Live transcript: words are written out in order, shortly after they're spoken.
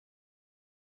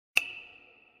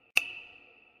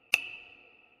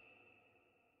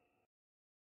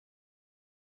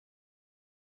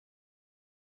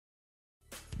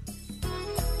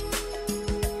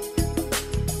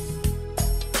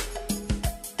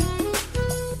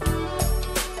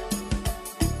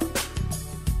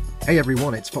Hey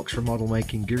everyone, it's Fox from Model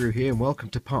Making Guru here, and welcome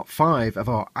to part 5 of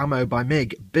our Ammo by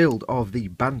Mig build of the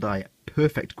Bandai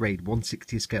Perfect Grade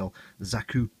 160 scale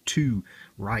Zaku 2.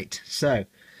 Right, so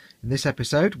in this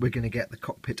episode we're going to get the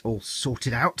cockpit all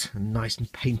sorted out and nice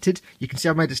and painted. You can see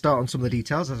I've made a start on some of the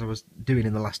details as I was doing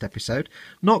in the last episode.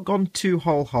 Not gone too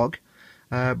whole hog,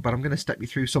 but I'm going to step you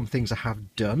through some things I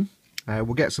have done. I'll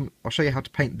show you how to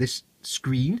paint this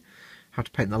screen, how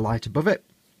to paint the light above it,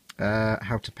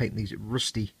 how to paint these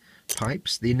rusty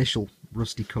pipes, the initial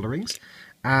rusty colourings,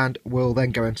 and we'll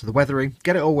then go into the weathering,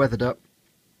 get it all weathered up,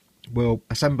 we'll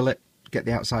assemble it, get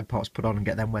the outside parts put on and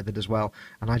get them weathered as well,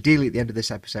 and ideally at the end of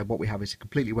this episode what we have is a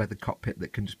completely weathered cockpit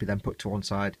that can just be then put to one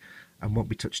side and won't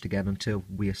be touched again until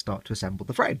we start to assemble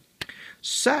the frame.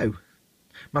 So,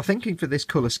 my thinking for this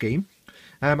colour scheme,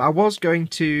 I was going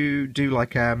to do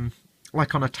like on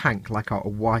a tank, like a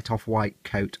white off-white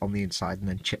coat on the inside and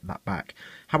then chip that back.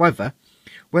 However,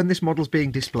 when this model's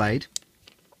being displayed,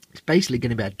 it's basically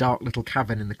going to be a dark little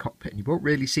cavern in the cockpit and you won't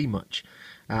really see much.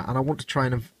 And I want to try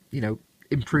and,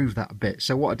 improve that a bit.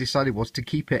 So what I decided was to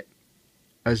keep it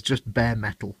as just bare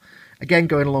metal. Again,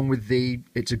 going along with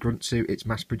it's a grunt suit, it's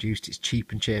mass-produced, it's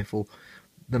cheap and cheerful.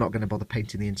 They're not going to bother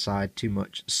painting the inside too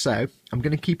much. So I'm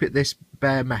going to keep it this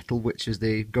bare metal, which is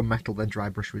the gunmetal, then dry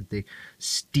brush with the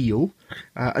steel,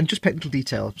 and just paint little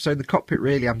detail. So in the cockpit,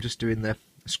 really, I'm just doing the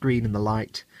screen and the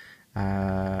light,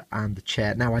 and the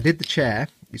chair. Now I did the chair,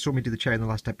 you saw me do the chair in the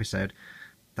last episode,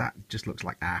 that just looks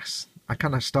like ass. I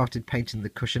kind of started painting the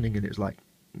cushioning and it was like,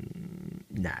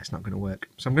 nah, it's not going to work.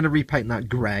 So I'm going to repaint that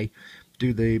grey,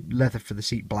 do the leather for the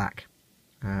seat black,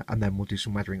 and then we'll do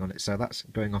some weathering on it. So that's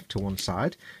going off to one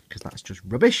side because that's just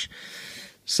rubbish.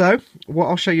 So what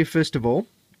I'll show you first of all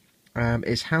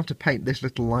is how to paint this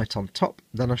little light on top.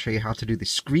 Then I'll show you how to do the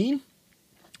screen.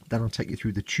 Then I'll take you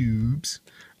through the tubes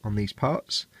on these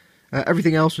parts.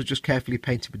 Everything else was just carefully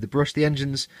painted with the brush. The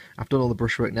engines, I've done all the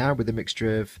brushwork now with a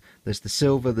mixture of, there's the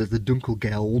silver, there's the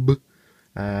dunkelgelb,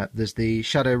 there's the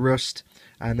shadow rust,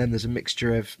 and then there's a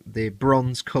mixture of the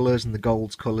bronze colours and the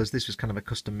gold colours. This was kind of a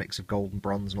custom mix of gold and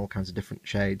bronze and all kinds of different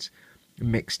shades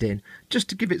mixed in, just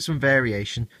to give it some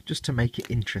variation, just to make it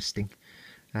interesting,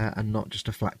 and not just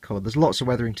a flat colour. There's lots of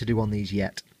weathering to do on these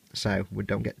yet, so we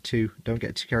don't get too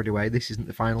carried away. This isn't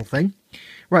the final thing.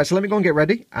 Right, so let me go and get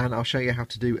ready and I'll show you how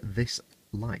to do this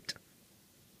light.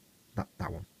 That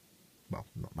one. Well,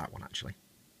 not that one actually.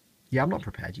 Yeah, I'm not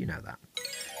prepared, you know that.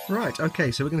 Right,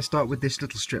 okay, so we're going to start with this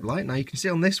little strip light. Now you can see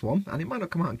on this one, and it might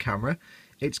not come out on camera,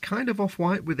 it's kind of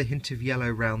off-white with a hint of yellow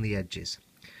around the edges.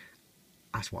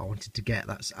 That's what I wanted to get.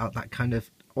 That's that kind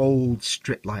of old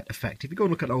strip light effect. If you go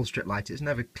and look at an old strip light, it's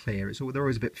never clear. They're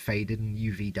always a bit faded and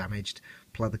UV damaged.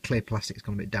 The clear plastic's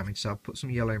gone a bit damaged, so I've put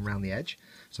some yellow around the edge.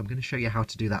 So I'm going to show you how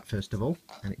to do that first of all,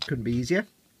 and it couldn't be easier.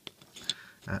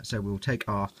 So we'll take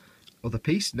our other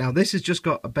piece. Now this has just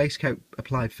got a base coat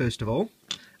applied first of all,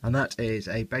 and that is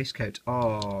a base coat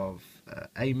of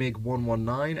a Mig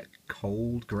 119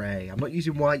 cold grey. I'm not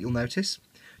using white, you'll notice,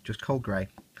 just cold grey.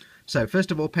 So first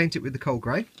of all, paint it with the cold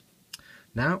grey.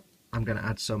 Now I'm going to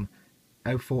add some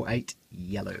 048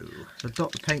 yellow. So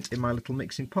dot the paint in my little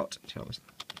mixing pot.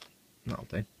 That'll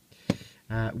do.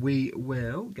 We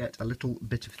will get a little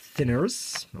bit of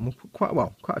thinners, and we'll put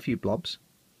quite a few blobs,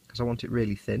 because I want it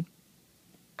really thin.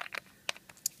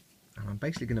 And I'm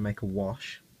basically going to make a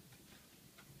wash.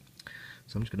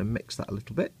 So I'm just going to mix that a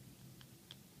little bit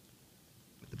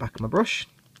with the back of my brush.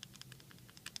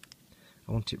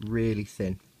 I want it really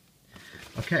thin.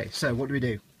 Okay, so what do we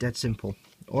do? Dead simple.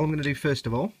 All I'm going to do first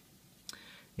of all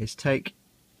is take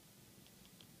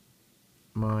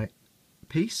my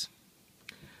piece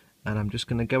and I'm just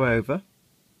going to go over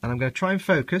and I'm going to try and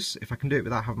focus, if I can do it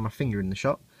without having my finger in the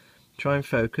shot, try and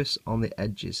focus on the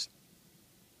edges,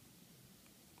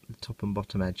 the top and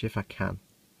bottom edge if I can.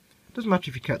 It doesn't matter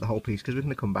if you coat the whole piece because we're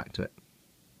going to come back to it.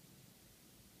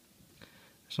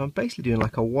 So I'm basically doing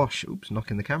like a wash, oops,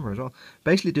 knocking the camera as well,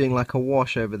 basically doing like a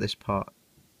wash over this part.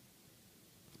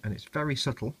 And it's very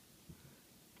subtle,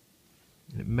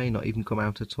 and it may not even come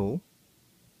out at all.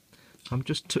 I'm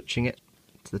just touching it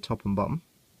to the top and bottom,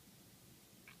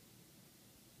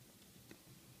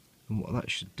 and what that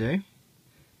should do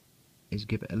is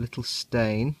give it a little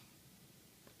stain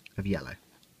of yellow.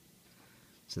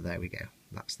 So there we go,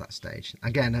 that's that stage.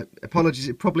 Again, apologies,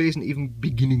 it probably isn't even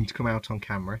beginning to come out on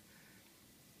camera,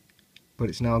 but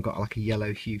it's now got like a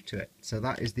yellow hue to it. So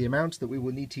that is the amount that we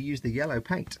will need to use the yellow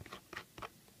paint.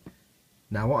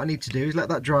 Now what I need to do is let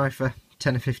that dry for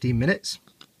 10 or 15 minutes,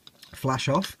 flash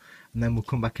off, and then we'll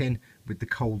come back in with the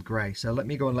cold grey. So let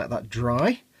me go and let that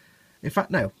dry. In fact,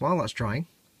 no, while that's drying,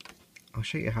 I'll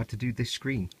show you how to do this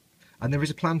screen. And there is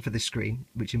a plan for this screen,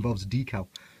 which involves a decal.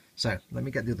 So let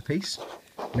me get the other piece.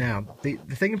 Now, the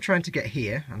thing I'm trying to get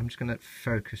here, and I'm just going to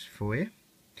focus for you.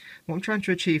 What I'm trying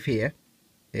to achieve here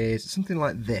is something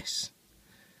like this,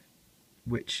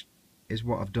 which is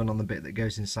what I've done on the bit that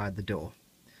goes inside the door.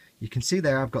 You can see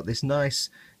there I've got this nice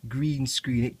green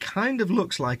screen. It kind of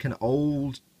looks like an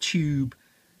old tube,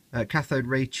 cathode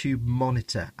ray tube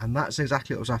monitor, and that's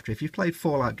exactly what I was after. If you've played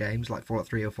Fallout games like Fallout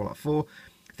 3 or Fallout 4,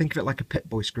 think of it like a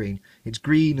Pip-Boy screen. It's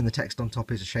green and the text on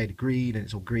top is a shade of green, and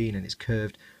it's all green and it's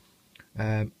curved.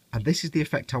 And this is the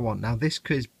effect I want. Now this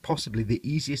is possibly the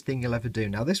easiest thing you'll ever do.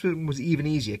 Now this one was even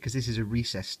easier because this is a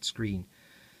recessed screen.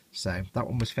 So that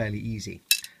one was fairly easy.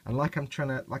 And like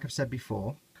I've said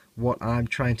before, what I'm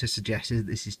trying to suggest is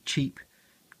that this is cheap,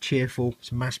 cheerful,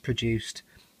 it's mass produced.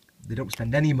 They don't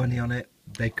spend any money on it.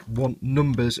 They want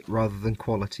numbers rather than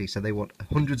quality. So they want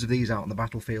hundreds of these out on the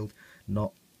battlefield,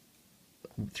 not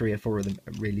 3 or 4 of them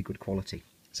at really good quality.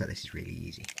 So this is really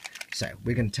easy. So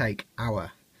we're going to take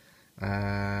our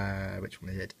which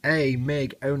one is it? A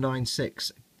Mig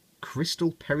 096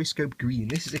 Crystal Periscope Green.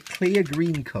 This is a clear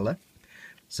green colour.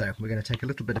 So we're going to take a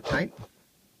little bit of paint,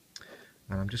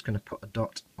 and I'm just going to put a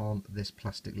dot on this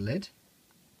plastic lid.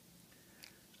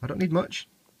 I don't need much,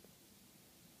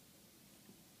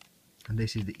 and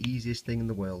this is the easiest thing in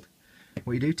the world.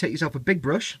 What you do, take yourself a big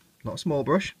brush, not a small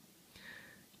brush,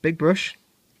 big brush,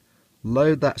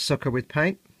 load that sucker with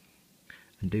paint,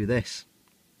 and do this.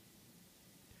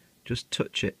 Just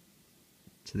touch it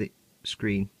to the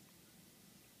screen.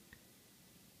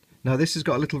 Now this has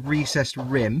got a little recessed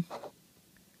rim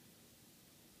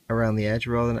around the edge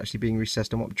rather than actually being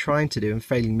recessed, and what I'm trying to do, and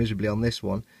failing miserably on this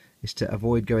one, is to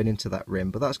avoid going into that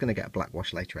rim, but that's going to get a black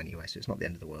wash later anyway, so it's not the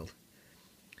end of the world.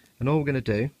 And all we're going to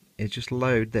do is just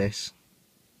load this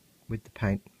with the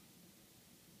paint,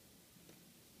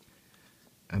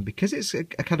 and because it's a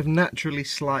kind of naturally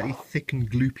slightly thick and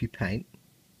gloopy paint,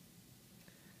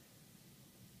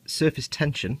 surface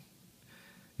tension,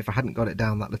 if I hadn't got it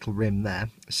down that little rim there,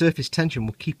 surface tension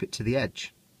will keep it to the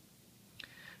edge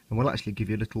and will actually give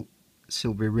you a little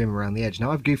silvery rim around the edge.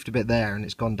 Now I've goofed a bit there and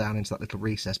it's gone down into that little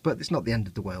recess, but it's not the end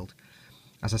of the world.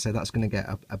 As I say, that's going to get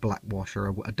a black wash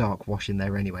or a dark wash in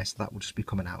there anyway, so that will just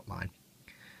become an outline.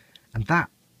 And that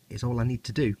is all I need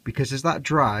to do, because as that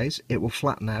dries it will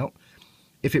flatten out.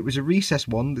 If it was a recessed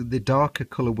one, the darker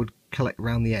colour would collect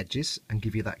around the edges and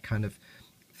give you that kind of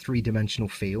three-dimensional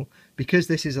feel. Because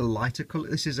this is a lighter colour,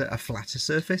 this is a flatter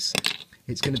surface,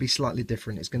 it's going to be slightly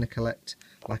different. It's going to collect,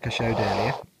 like I showed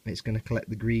earlier, it's going to collect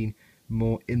the green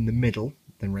more in the middle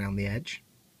than around the edge.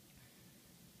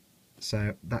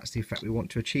 So that's the effect we want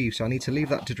to achieve. So I need to leave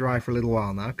that to dry for a little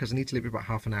while now, because I need to leave it about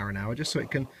half an hour, just so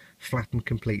it can flatten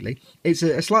completely. It's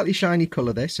a slightly shiny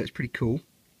colour this, so it's pretty cool.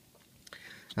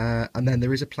 And then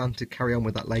there is a plan to carry on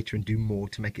with that later and do more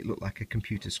to make it look like a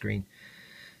computer screen.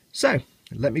 So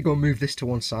let me go and move this to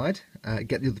one side,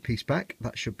 get the other piece back.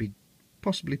 That should be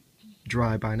possibly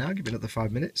dry by now. Give it another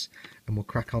 5 minutes and we'll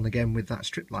crack on again with that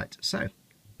strip light. So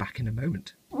back in a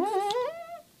moment.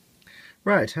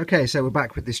 Right, okay, so we're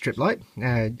back with this strip light.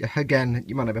 Again,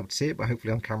 you might not be able to see it, but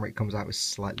hopefully on camera it comes out as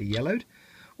slightly yellowed.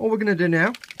 All we're going to do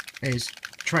now is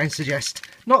try and suggest,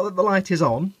 not that the light is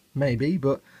on, maybe,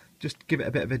 but just give it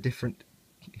a bit of a different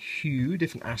hue,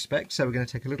 different aspect. So we're going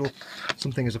to take a little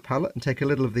something as a palette and take a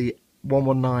little of the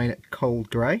 119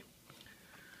 cold grey,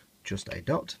 just a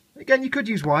dot. Again, you could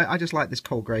use white. I just like this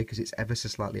cold grey because it's ever so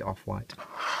slightly off-white.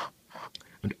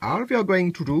 And all we are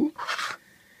going to do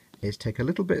is take a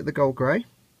little bit of the cold grey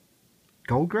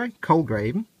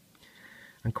even,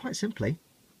 and quite simply,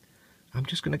 I'm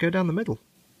just going to go down the middle.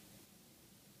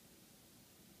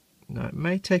 Now it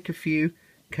may take a few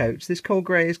coats. This cold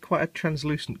grey is quite a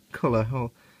translucent colour, or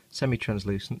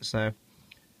semi-translucent, so it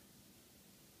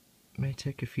may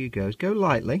take a few goes. Go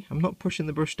lightly. I'm not pushing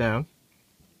the brush down.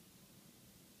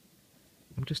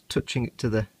 I'm just touching it to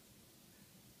the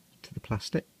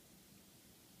plastic.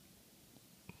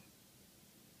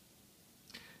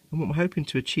 And what I'm hoping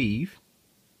to achieve,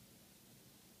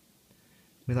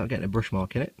 without getting a brush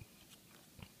mark in it,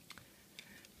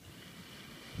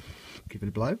 give it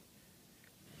a blow,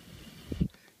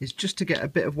 is just to get a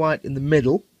bit of white in the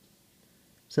middle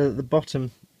so that the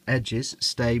bottom edges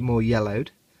stay more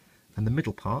yellowed and the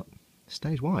middle part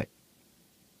stays white.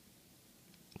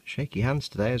 Shaky hands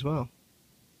today as well.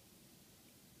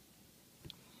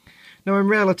 Now in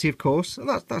reality, of course, and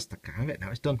that's the kind of it,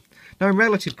 now it's done. Now in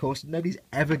reality, of course, nobody's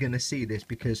ever going to see this,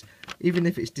 because even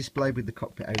if it's displayed with the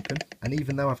cockpit open, and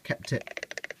even though I've kept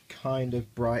it kind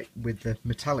of bright with the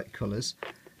metallic colours,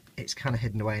 it's kind of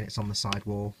hidden away and it's on the side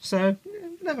wall. So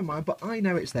never mind, but I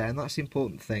know it's there, and that's the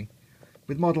important thing.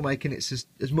 With model making, it's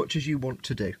as much as you want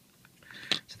to do.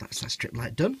 So that's that strip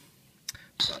light done.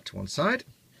 Put that to one side.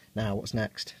 Now what's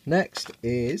next? Next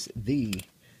is the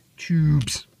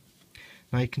tubes.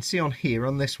 Now you can see on here,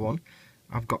 on this one,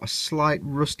 I've got a slight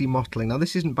rusty mottling. Now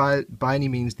this isn't by any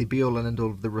means the be all and end all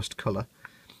of the rust colour.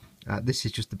 This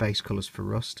is just the base colours for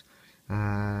rust.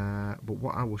 But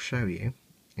what I will show you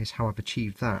is how I've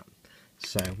achieved that.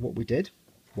 So what we did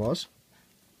was,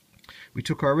 we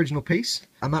took our original piece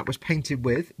and that was painted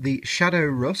with the Shadow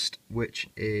Rust, which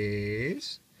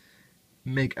is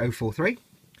Mig 043.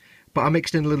 But I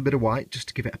mixed in a little bit of white just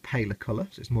to give it a paler colour,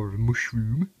 so it's more of a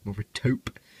mushroom, more of a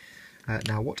taupe.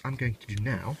 Now what I'm going to do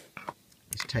now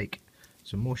is take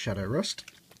some more Shadow Rust,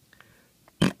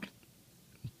 and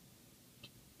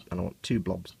I want 2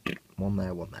 blobs, one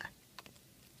there, one there.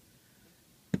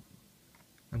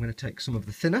 I'm going to take some of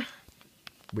the thinner,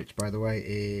 which by the way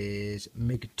is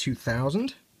Mig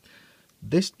 2000.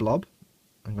 This blob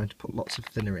I'm going to put lots of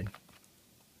thinner in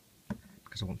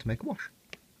because I want to make a wash.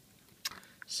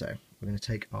 So we're going to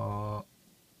take our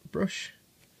brush.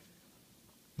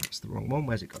 That's the wrong one.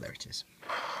 Where's it gone? There it is.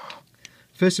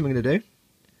 First thing we're going to do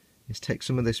is take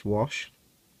some of this wash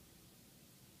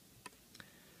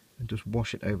and just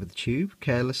wash it over the tube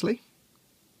carelessly.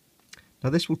 Now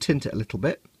this will tint it a little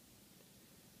bit,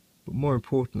 but more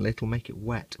importantly it'll make it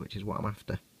wet, which is what I'm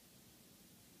after.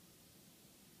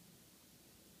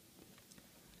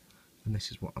 And this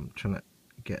is what I'm trying to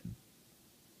get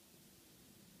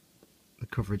the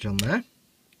coverage on there.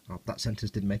 Oh, that sentence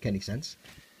didn't make any sense.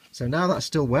 So now that's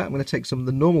still wet, I'm going to take some of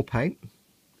the normal paint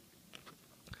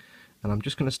and I'm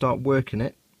just going to start working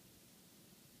it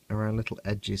around little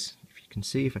edges. If you can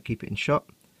see, if I keep it in shot.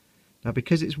 Now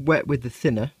because it's wet with the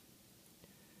thinner,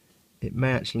 it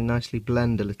may actually nicely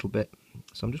blend a little bit.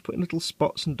 So I'm just putting little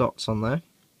spots and dots on there.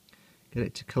 Get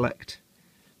it to collect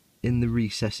in the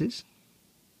recesses.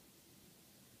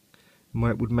 And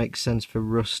where it would make sense for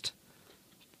rust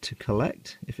to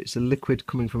collect. If it's a liquid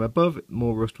coming from above,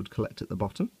 more rust would collect at the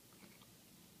bottom.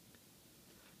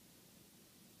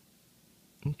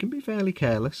 You can be fairly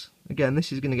careless. Again,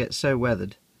 this is going to get so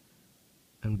weathered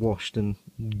and washed and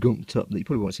gunked up that you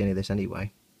probably won't see any of this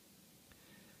anyway.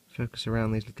 Focus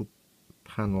around these little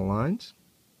panel lines.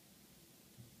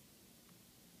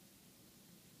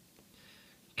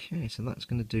 Okay, so that's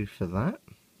going to do for that.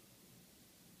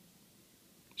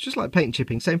 It's just like paint and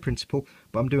chipping, same principle,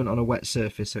 but I'm doing it on a wet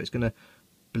surface, so it's going to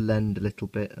blend a little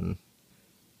bit and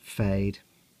fade.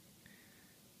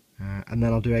 And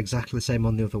then I'll do exactly the same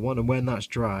on the other one, and when that's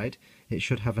dried, it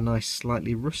should have a nice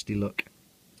slightly rusty look.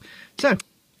 So,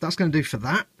 that's going to do for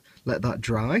that. Let that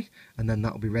dry, and then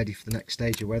that'll be ready for the next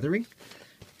stage of weathering.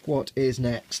 What is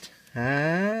next?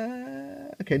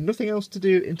 Okay, nothing else to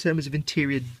do in terms of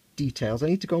interior details. I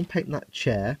need to go and paint that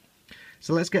chair.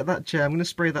 So let's get that chair. I'm going to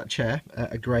spray that chair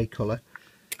a grey colour,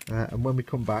 and when we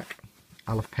come back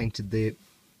I'll have painted the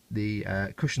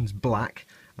cushions black,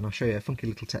 and I'll show you a funky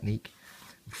little technique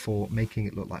for making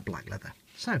it look like black leather.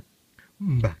 So,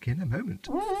 back in a moment.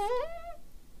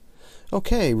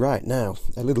 Okay, right, now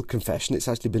a little confession. It's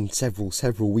actually been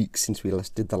several weeks since we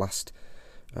did the last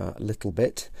little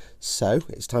bit, so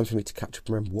it's time for me to catch up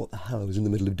and remember what the hell I was in the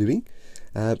middle of doing.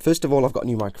 First of all, I've got a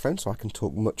new microphone so I can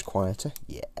talk much quieter.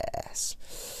 Yes.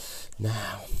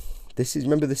 Now, this is,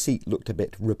 remember the seat looked a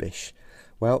bit rubbish.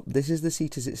 Well, this is the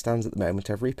seat as it stands at the moment.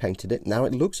 I've repainted it. Now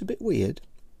it looks a bit weird,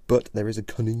 but there is a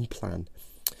cunning plan.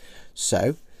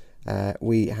 So,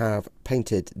 we have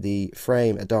painted the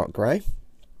frame a dark grey.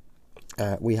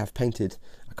 We have painted,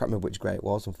 I can't remember which grey it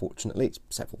was, unfortunately, it's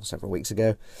several weeks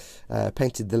ago.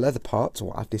 Painted the leather parts,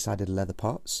 or I've decided leather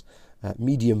parts,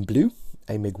 medium blue,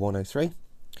 a MiG 103.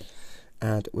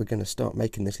 And we're going to start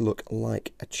making this look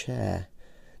like a chair.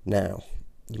 Now,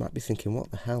 you might be thinking,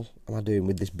 what the hell am I doing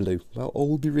with this blue? Well, all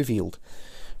will be revealed.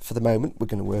 For the moment, we're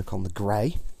going to work on the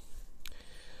grey.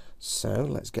 So,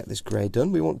 let's get this grey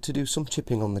done. We want to do some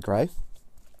chipping on the grey.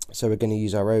 So we're going to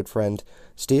use our old friend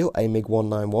steel, a MiG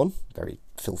 191. Very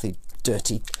filthy,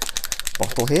 dirty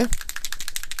bottle here.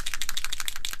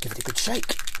 Give it a good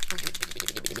shake.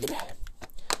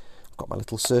 I've got my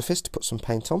little surface to put some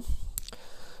paint on.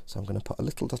 So I'm going to put a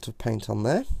little dot of paint on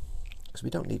there, because we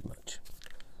don't need much.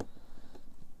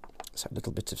 So a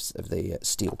little bit of the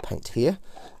steel paint here.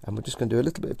 And we're just going to do a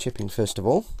little bit of chipping first of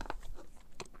all.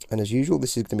 And as usual,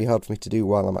 this is going to be hard for me to do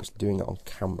while I'm actually doing it on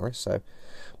camera, so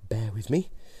bear with me.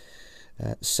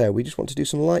 So we just want to do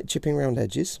some light chipping around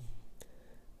edges.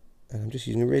 And I'm just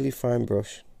using a really fine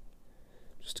brush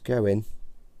just to go in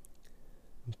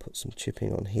and put some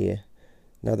chipping on here.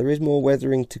 Now there is more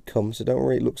weathering to come, so don't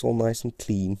worry, it looks all nice and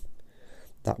clean.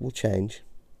 That will change.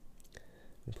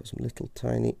 And put some little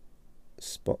tiny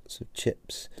spots of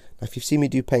chips. Now, if you've seen me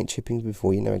do paint chipping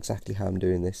before, you know exactly how I'm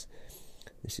doing this.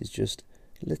 This is just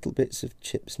little bits of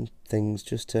chips and things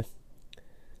just to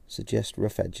suggest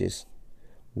rough edges,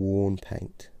 worn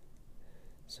paint.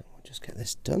 So we'll just get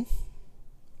this done.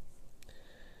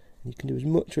 You can do as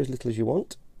much or as little as you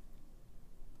want.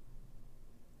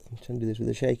 I'm trying to do this with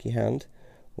a shaky hand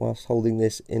whilst holding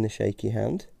this in a shaky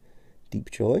hand. Deep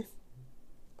joy.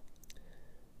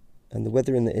 And the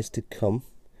weathering that is to come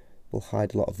will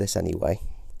hide a lot of this anyway,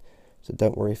 so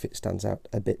don't worry if it stands out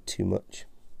a bit too much.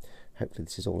 Hopefully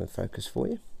this is all in focus for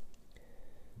you.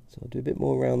 So I'll do a bit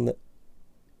more around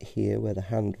here where the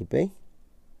hand would be.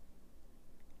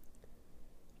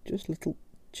 Just little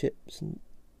chips and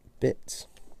bits,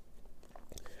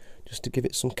 just to give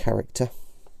it some character.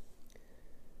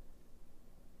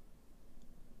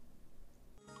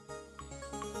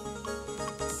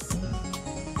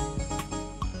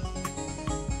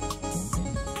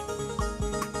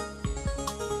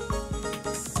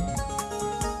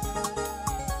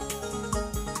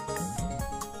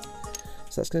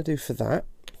 So that's going to do for that.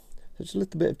 So just a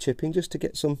little bit of chipping just to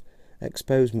get some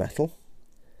exposed metal.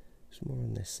 Just more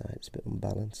on this side, it's a bit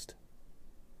unbalanced.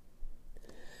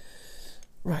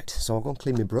 Right, so I'll go and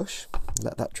clean my brush,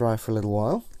 let that dry for a little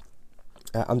while.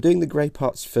 I'm doing the grey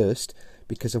parts first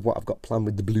because of what I've got planned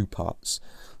with the blue parts.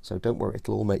 So don't worry,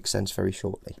 it'll all make sense very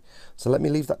shortly. So let me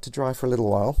leave that to dry for a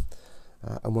little while.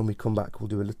 And when we come back, we'll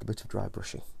do a little bit of dry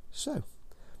brushing. So,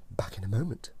 back in a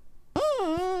moment.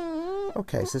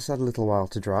 Okay, so this had a little while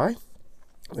to dry.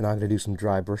 We're now going to do some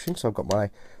dry brushing. So I've got my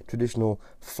traditional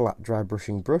flat dry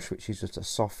brushing brush, which is just a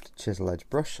soft chisel edge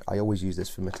brush. I always use this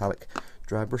for metallic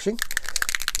dry brushing.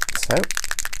 So,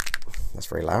 that's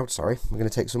very loud, sorry. We're going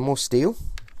to take some more steel.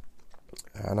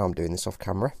 I know I'm doing this off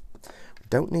camera. We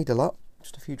don't need a lot,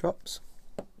 just a few drops.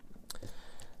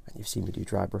 And you've seen me do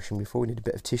dry brushing before. We need a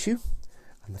bit of tissue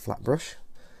and the flat brush.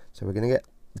 So we're going to get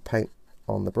the paint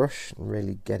on the brush and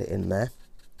really get it in there.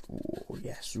 Oh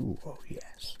yes, ooh, oh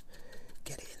yes,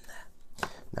 get it in there.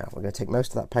 Now we're going to take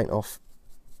most of that paint off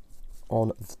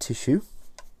on the tissue,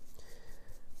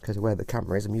 because of where the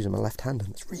camera is, I'm using my left hand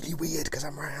and it's really weird because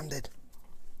I'm right-handed.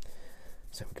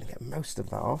 So we're going to get most of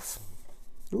that off.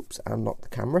 Oops, and knock the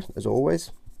camera as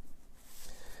always.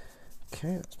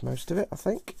 Okay, that's most of it, I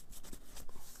think.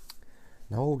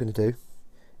 Now all we're going to do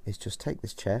is just take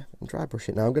this chair and dry brush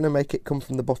it. Now I'm going to make it come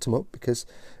from the bottom up because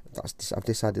I've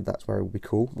decided that's where it will be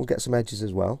cool. We'll get some edges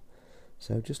as well.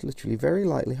 So just literally very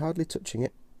lightly, hardly touching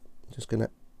it. Just going to,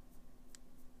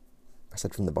 I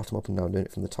said from the bottom up and now I'm doing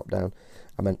it from the top down.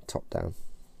 I meant top down.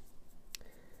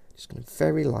 Just going to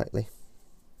very lightly,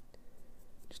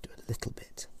 just do a little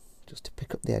bit, just to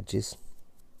pick up the edges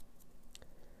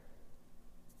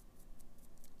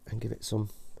and give it some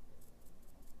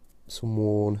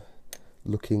worn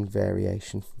looking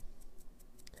variation.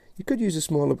 You could use a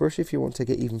smaller brush if you want to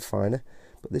get even finer,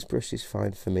 but this brush is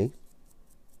fine for me.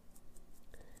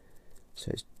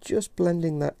 So it's just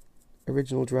blending that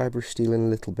original dry brush steel in a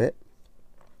little bit,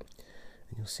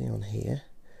 and you'll see on here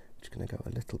I'm just going to go a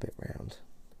little bit round.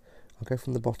 I'll go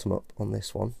from the bottom up on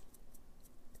this one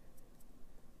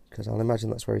because I'll imagine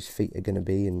that's where his feet are going to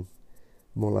be and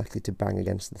more likely to bang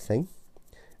against the thing.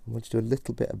 And we'll just do a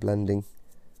little bit of blending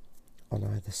on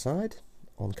either side.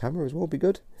 On camera as well be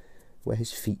good, where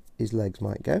his feet, his legs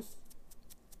might go.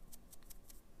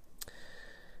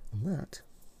 And that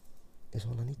is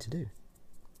all I need to do.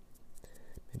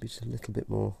 Maybe just a little bit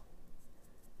more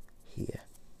here.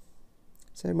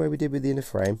 Same way we did with the inner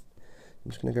frame.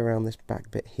 I'm just going to go around this back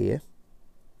bit here.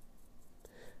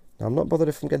 Now I'm not bothered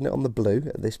if I'm getting it on the blue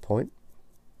at this point.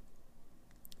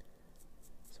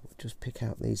 So we'll just pick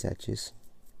out these edges.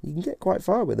 You can get quite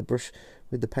far with the brush,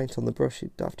 with the paint on the brush.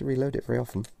 You don't have to reload it very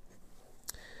often.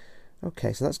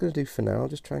 Okay, so that's going to do for now. I'll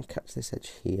just try and catch this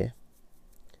edge here.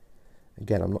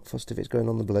 Again, I'm not fussed if it's going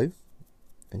on the blue,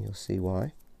 and you'll see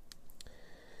why.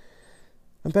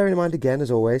 And bearing in mind again, as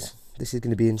always, this is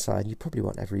going to be inside. You probably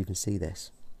won't ever even see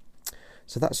this.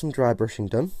 So that's some dry brushing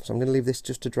done. So I'm going to leave this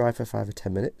just to dry for 5 or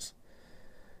 10 minutes.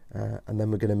 And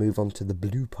then we're going to move on to the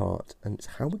blue part. And it's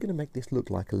how we're going to make this look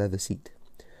like a leather seat.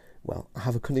 Well, I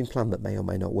have a cunning plan that may or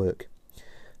may not work.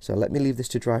 So let me leave this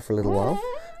to dry for a little while.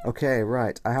 Okay,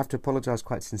 right, I have to apologise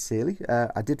quite sincerely.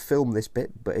 I did film this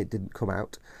bit, but it didn't come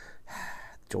out.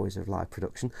 Joys of live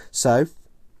production. So,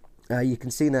 you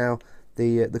can see now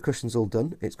the cushion's all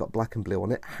done. It's got black and blue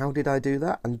on it. How did I do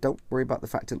that? And don't worry about the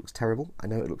fact it looks terrible. I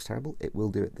know it looks terrible. It will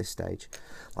do at this stage,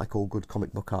 like all good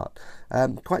comic book art.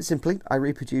 Quite simply, I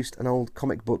reproduced an old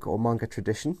comic book or manga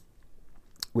tradition,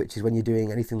 which is when you're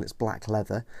doing anything that's black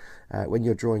leather. When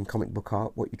you're drawing comic book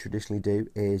art, what you traditionally do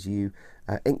is you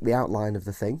ink the outline of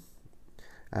the thing,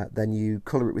 then you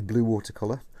colour it with blue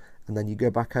watercolour, and then you go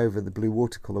back over the blue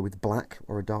watercolour with black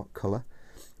or a dark colour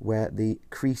where the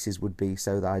creases would be,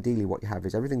 so that ideally what you have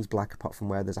is everything's black apart from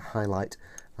where there's a highlight,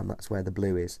 and that's where the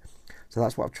blue is. So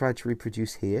that's what I've tried to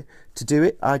reproduce here. To do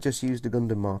it, I just used a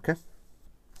Gundam marker,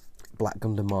 black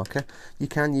Gundam marker. You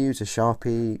can use a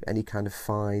Sharpie, any kind of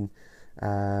fine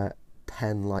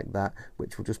pen like that,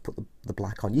 which will just put the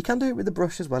black on. You can do it with a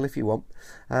brush as well if you want.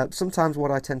 Sometimes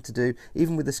what I tend to do,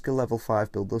 even with the skill level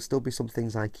 5 build, there'll still be some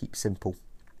things I keep simple.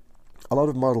 A lot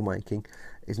of model making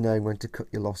is knowing when to cut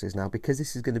your losses now, because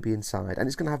this is going to be inside and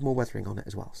it's going to have more weathering on it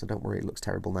as well, so don't worry, it looks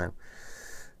terrible now.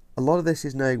 A lot of this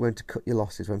is knowing when to cut your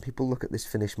losses. When people look at this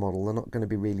finished model, they're not going to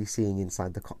be really seeing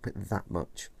inside the cockpit that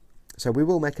much. So we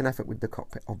will make an effort with the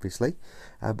cockpit, obviously,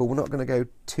 but we're not going to go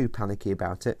too panicky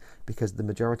about it, because the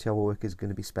majority of our work is going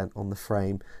to be spent on the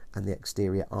frame and the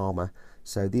exterior armour.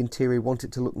 So the interior, we want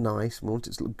it to look nice, we want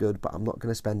it to look good, but I'm not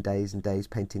going to spend days and days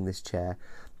painting this chair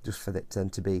just for it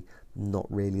to be not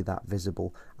really that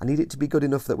visible. I need it to be good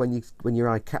enough that when your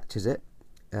eye catches it,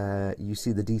 you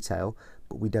see the detail,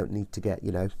 but we don't need to get,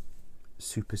 you know,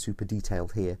 super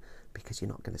detailed here, because you're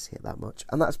not going to see it that much.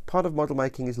 And that's part of model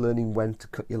making, is learning when to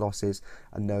cut your losses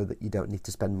and know that you don't need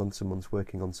to spend months and months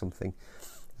working on something.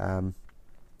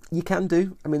 You can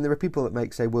do, I mean, there are people that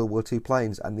make, say, World War II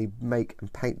planes, and they make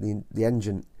and paint the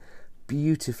engine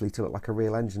beautifully to look like a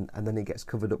real engine, and then it gets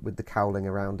covered up with the cowling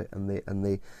around it and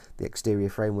the exterior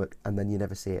framework, and then you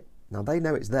never see it. Now they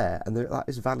know it's there, and that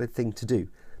is a valid thing to do,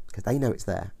 because they know it's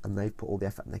there and they've put all the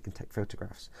effort and they can take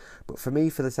photographs. But for me,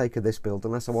 for the sake of this build,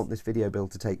 unless I want this video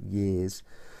build to take years,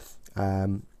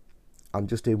 I'm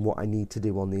just doing what I need to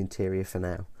do on the interior for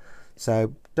now.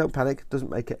 So don't panic, doesn't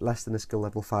make it less than a skill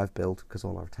level 5 build, because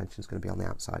all our attention is going to be on the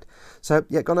outside. So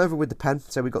yeah, gone over with the pen.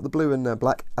 So we've got the blue and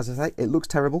black. As I say, it looks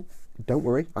terrible. Don't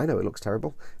worry, I know it looks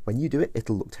terrible. When you do it,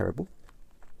 it'll look terrible.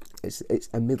 It's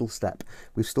a middle step.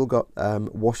 We've still got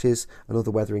washes and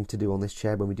other weathering to do on this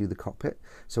chair when we do the cockpit.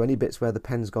 So any bits where the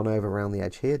pen's gone over around the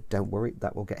edge here, don't worry,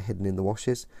 that will get hidden in the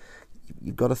washes.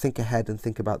 You've got to think ahead and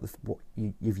think about what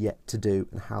you've yet to do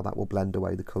and how that will blend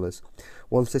away the colours.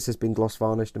 Once this has been gloss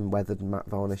varnished and weathered and matte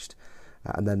varnished,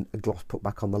 and then a gloss put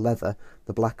back on the leather,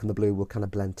 the black and the blue will kind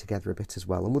of blend together a bit as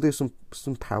well. And we'll do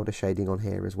some powder shading on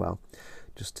here as well,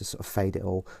 just to sort of fade it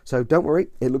all. So don't worry,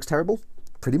 it looks terrible.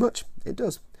 Pretty much, it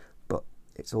does. But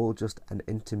it's all just an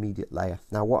intermediate layer.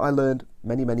 Now, what I learned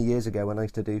many years ago when I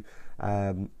used to do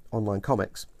online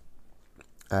comics,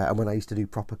 and when I used to do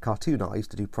proper cartoon art, I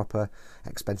used to do proper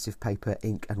expensive paper,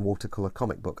 ink and watercolour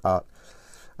comic book art,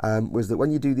 was that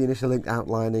when you do the initial ink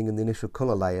outlining and the initial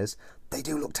colour layers, they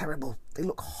do look terrible. They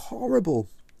look horrible.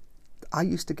 I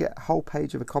used to get a whole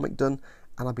page of a comic done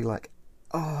and I'd be like,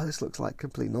 oh, this looks like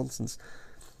complete nonsense.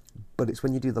 But it's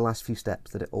when you do the last few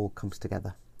steps that it all comes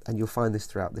together. And you'll find this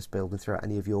throughout this build and throughout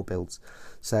any of your builds.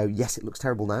 So yes, it looks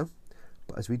terrible now,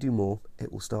 but as we do more,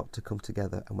 it will start to come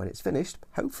together. And when it's finished,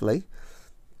 hopefully,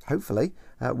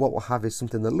 what we'll have is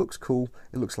something that looks cool.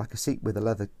 It looks like a seat with a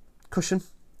leather cushion,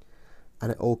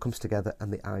 and it all comes together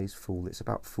and the eyes fool. It's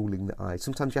about fooling the eyes.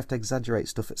 Sometimes you have to exaggerate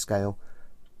stuff at scale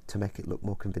to make it look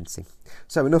more convincing.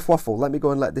 So enough waffle. Let me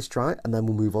go and let this dry, and then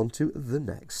we'll move on to the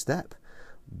next step.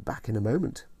 Back in a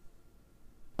moment.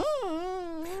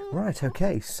 Right,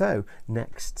 okay, so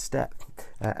next step.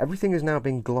 Everything has now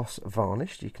been gloss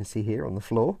varnished. You can see here on the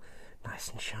floor, nice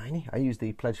and shiny. I use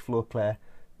the Pledge Floor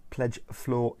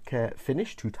Care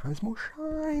finish, 2 times more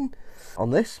shine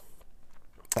on this.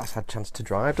 That's had a chance to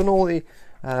dry. I've done all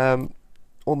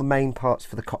the main parts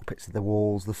for the cockpits, the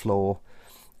walls, the floor.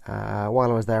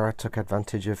 While I was there, I took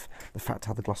advantage of the fact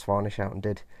I had the gloss varnish out and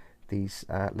did these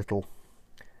little,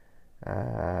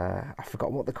 I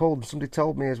forgot what they're called. Somebody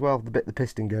told me as well, the bit the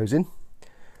piston goes in.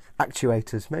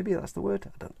 Actuators, maybe that's the word,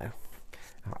 I don't know.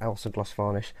 I also gloss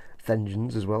varnish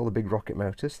engines as well, the big rocket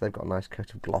motors. They've got a nice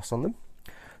coat of gloss on them.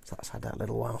 So that's had that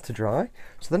little while to dry.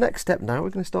 So the next step now, we're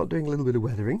going to start doing a little bit of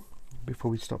weathering before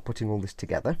we start putting all this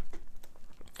together.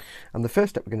 And the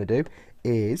first step we're going to do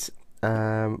is,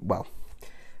 well,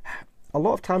 a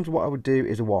lot of times what I would do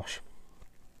is a wash.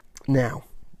 Now,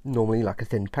 normally like a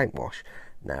thin paint wash.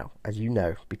 Now, as you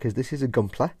know, because this is a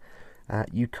Gunpla,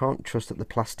 you can't trust that the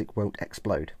plastic won't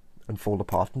explode and fall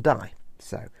apart and die.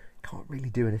 So, can't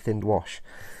really do a thinned wash.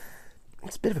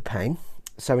 It's a bit of a pain.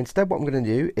 So instead what I'm going to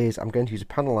do is I'm going to use a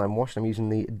panel line wash. I'm using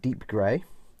the deep grey,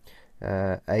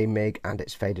 a Mig, and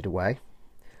it's faded away.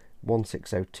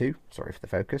 1602, sorry for the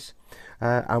focus.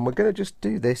 And we're going to just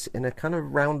do this in a kind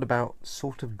of roundabout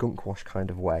sort of gunk wash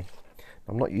kind of way.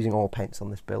 I'm not using oil paints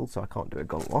on this build, so I can't do a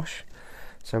gunk wash.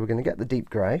 So we're going to get the deep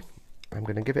grey. I'm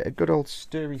going to give it a good old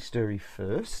stirry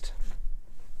first.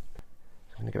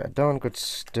 I'm going to give it a darn good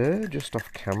stir just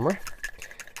off camera.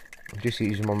 I'm just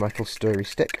using my metal stirry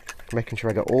stick, making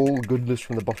sure I get all the goodness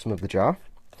from the bottom of the jar.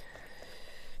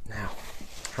 Now,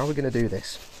 how are we going to do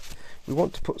this? We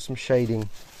want to put some shading,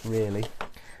 really,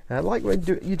 like when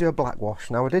you do a black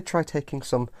wash. Now, I did try taking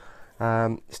some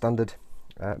standard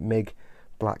Mig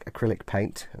black acrylic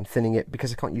paint and thinning it,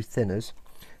 because I can't use thinners,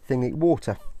 thinning it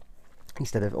water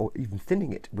instead of, or even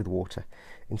thinning it with water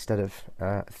instead of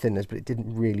thinners, but it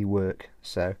didn't really work.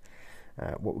 So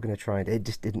what we're going to try and do, it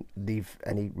just didn't leave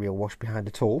any real wash behind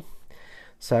at all.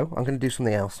 So I'm going to do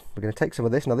something else. We're going to take some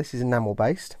of this. Now, this is enamel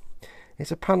based.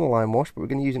 It's a panel line wash, but we're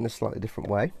going to use it in a slightly different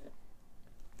way.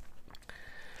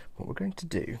 What we're going to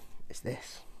do is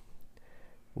this.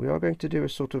 We are going to do a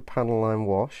sort of panel line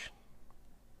wash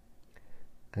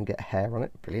and get hair on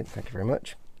it. Brilliant, thank you very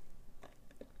much.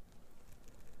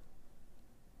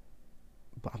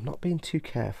 But I'm not being too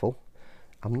careful.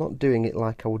 I'm not doing it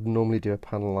like I would normally do a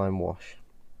panel line wash.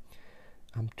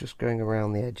 I'm just going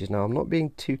around the edges. Now, I'm not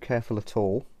being too careful at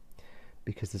all,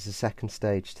 because there's a second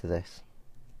stage to this.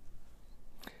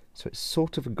 So it's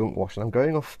sort of a gunk wash, and I'm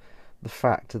going off the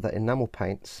fact that enamel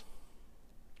paints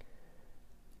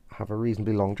have a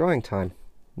reasonably long drying time.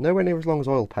 Nowhere near as long as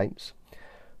oil paints,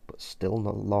 but still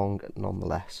not long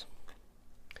nonetheless.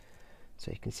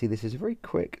 So you can see this is a very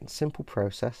quick and simple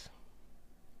process.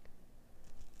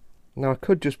 Now, I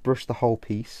could just brush the whole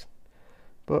piece,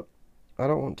 but I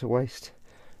don't want to waste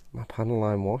my panel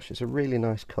line wash. It's a really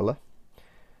nice colour,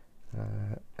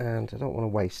 and I don't want to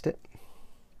waste it,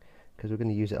 because we're going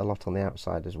to use it a lot on the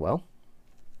outside as well.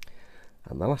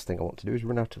 And the last thing I want to do is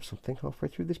run out of something halfway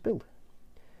through this build.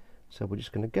 So we're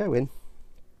just going to go in,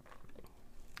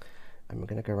 and we're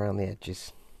going to go around the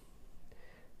edges.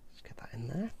 Let's get that in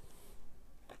there.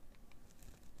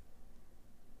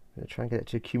 I'm going to try and get it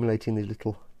to accumulate in these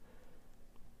little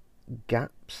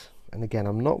gaps. And again,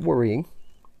 I'm not worrying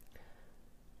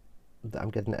that I'm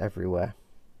getting it everywhere.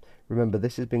 Remember,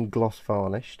 this has been gloss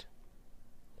varnished.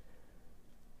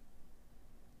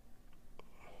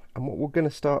 And what we're going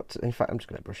to start, in fact, I'm just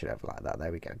going to brush it over like that.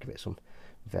 There we go, give it some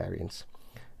variance.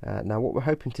 Now, what we're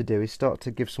hoping to do is start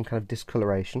to give some kind of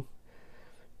discoloration.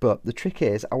 But the trick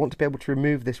is, I want to be able to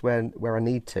remove this where I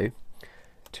need to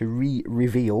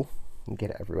reveal, and get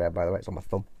it everywhere, by the way, it's on my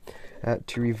thumb,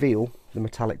 to reveal the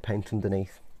metallic paint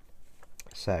underneath.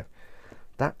 So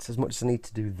that's as much as I need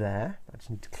to do there. I just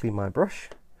need to clean my brush.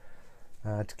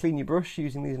 To clean your brush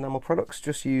using these enamel products,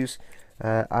 just use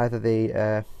either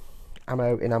the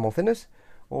Ammo enamel thinners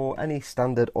or any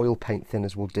standard oil paint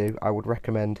thinners will do. I would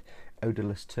recommend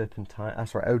odorless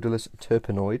odorless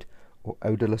terpenoid or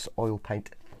odorless oil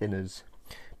paint thinners,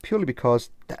 purely because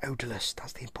they're odorless.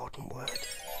 That's the important word.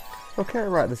 Okay,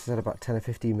 right, this is at about 10 or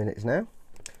 15 minutes now.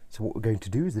 So what we're going to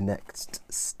do is the next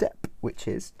step, which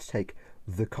is to take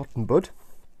the cotton bud,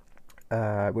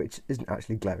 which isn't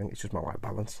actually glowing, it's just my white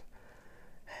balance.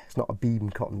 It's not a beam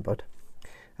cotton bud.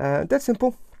 Dead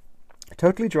simple,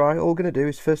 totally dry. All we're going to do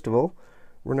is, first of all,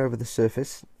 run over the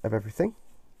surface of everything,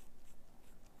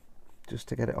 just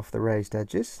to get it off the raised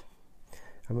edges.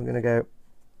 And we're going to go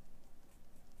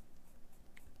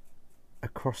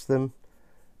across them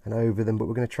and over them, but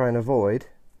we're going to try and avoid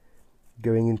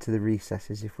going into the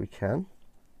recesses if we can,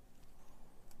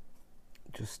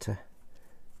 just to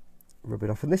rub it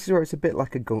off. And this is where it's a bit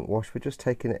like a gunk wash. We're just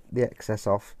taking the excess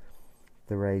off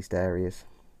the raised areas.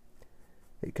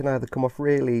 It can either come off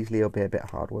really easily or be a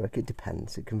bit hard work. It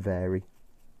depends, it can vary.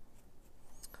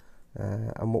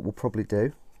 And what we'll probably do,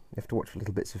 you have to watch for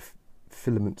little bits of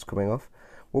filaments coming off.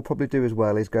 What we'll probably do as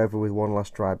well is go over with one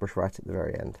last dry brush right at the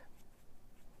very end.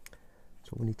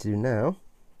 So what we need to do now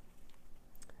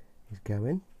is go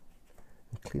in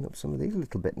and clean up some of these a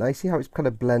little bit. Now you see how it's kind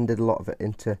of blended a lot of it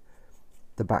into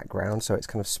the background, so it's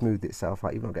kind of smoothed itself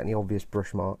out. You've not got any obvious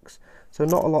brush marks. So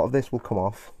not a lot of this will come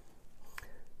off,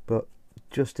 but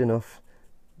just enough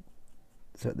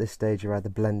so at this stage you're either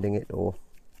blending it or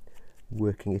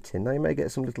working it in. Now you may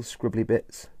get some little scribbly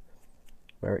bits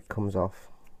where it comes off,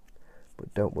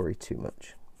 but don't worry too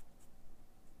much.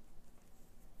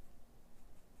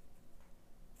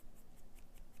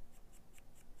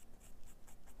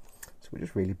 So we're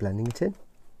just really blending it in.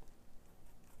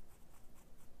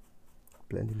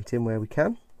 Blending it in where we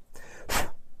can.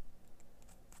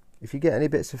 If you get any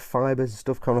bits of fibres and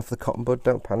stuff coming off the cotton bud,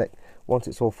 don't panic. Once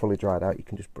it's all fully dried out, you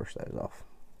can just brush those off.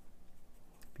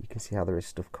 But you can see how there is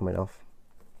stuff coming off.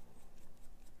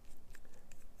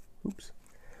 Oops.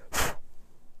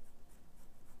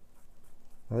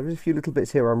 Now there is a few little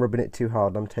bits here where I'm rubbing it too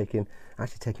hard and I'm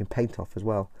actually taking paint off as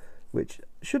well, which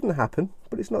shouldn't happen,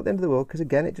 but it's not the end of the world, because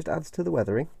again, it just adds to the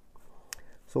weathering.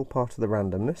 It's all part of the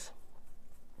randomness.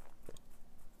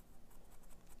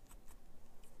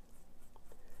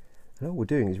 And all we're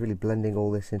doing is really blending all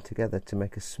this in together to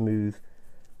make a smooth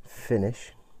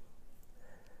finish.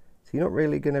 So you're not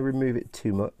really going to remove it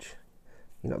too much.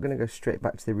 You're not going to go straight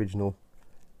back to the original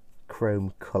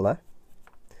chrome colour,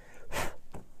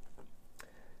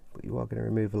 but you are going to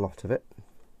remove a lot of it,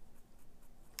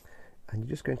 and you're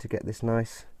just going to get this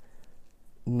nice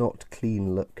not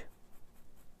clean look.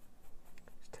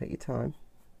 Just take your time.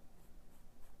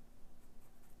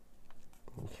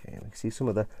 Okay, I can see some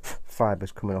of the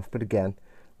fibres coming off, but again,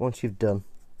 once you've done,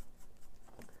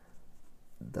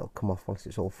 they'll come off once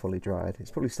it's all fully dried.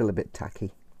 It's probably still a bit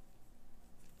tacky.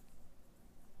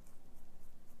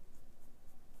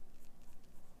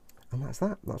 And that's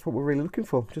that. That's what we're really looking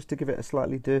for, just to give it a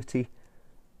slightly dirty,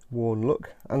 worn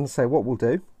look. And so what we'll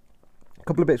do, a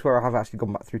couple of bits where I have actually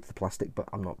gone back through to the plastic, but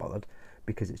I'm not bothered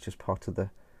because it's just part of the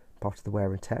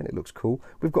wear and tear, and it looks cool.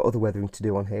 We've got other weathering to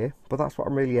do on here, but that's what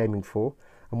I'm really aiming for.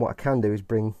 And what I can do is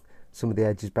bring some of the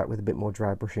edges back with a bit more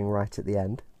dry brushing right at the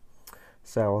end.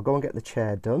 So I'll go and get the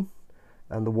chair done,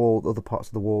 and the wall, other parts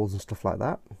of the walls and stuff like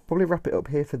that. Probably wrap it up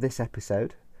here for this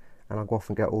episode, and I'll go off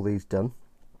and get all these done.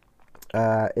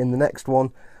 In the next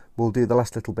one, we'll do the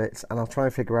last little bits, and I'll try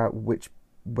and figure out which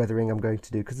weathering I'm going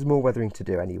to do, because there's more weathering to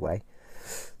do anyway.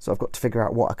 So I've got to figure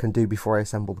out what I can do before I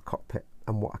assemble the cockpit,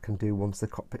 and what I can do once the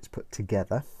cockpit's put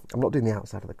together. I'm not doing the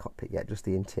outside of the cockpit yet, just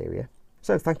the interior.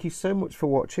 So thank you so much for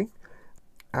watching.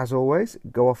 As always,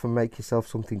 go off and make yourself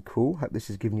something cool. Hope this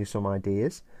has given you some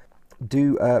ideas.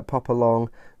 Do pop along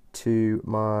to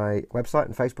my website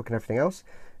and Facebook and everything else.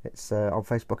 It's on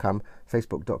Facebook, I'm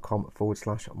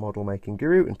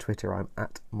facebook.com/modelmakingguru, and Twitter I'm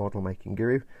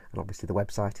 @modelmakingguru, and obviously the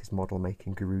website is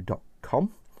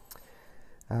modelmakingguru.com.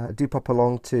 Do pop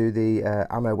along to the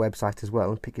Ammo website as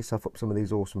well and pick yourself up some of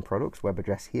these awesome products. Web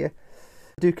address here.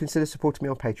 Do consider supporting me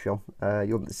on Patreon.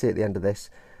 You'll see at the end of this,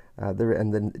 there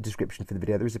in the description for the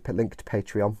video, there is a link to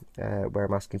Patreon where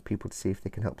I'm asking people to see if they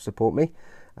can help support me.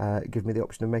 Give me the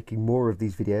option of making more of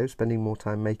these videos, spending more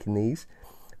time making these,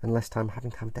 and less time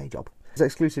having to have a day job. There's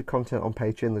exclusive content on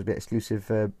Patreon. There's a bit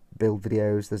exclusive build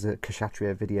videos. There's a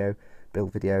Kshatriya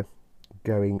build video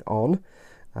going on.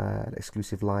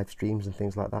 Exclusive live streams and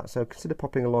things like that. So consider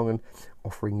popping along and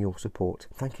offering your support.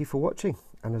 Thank you for watching,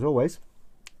 and as always,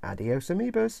 adios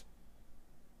amoebas.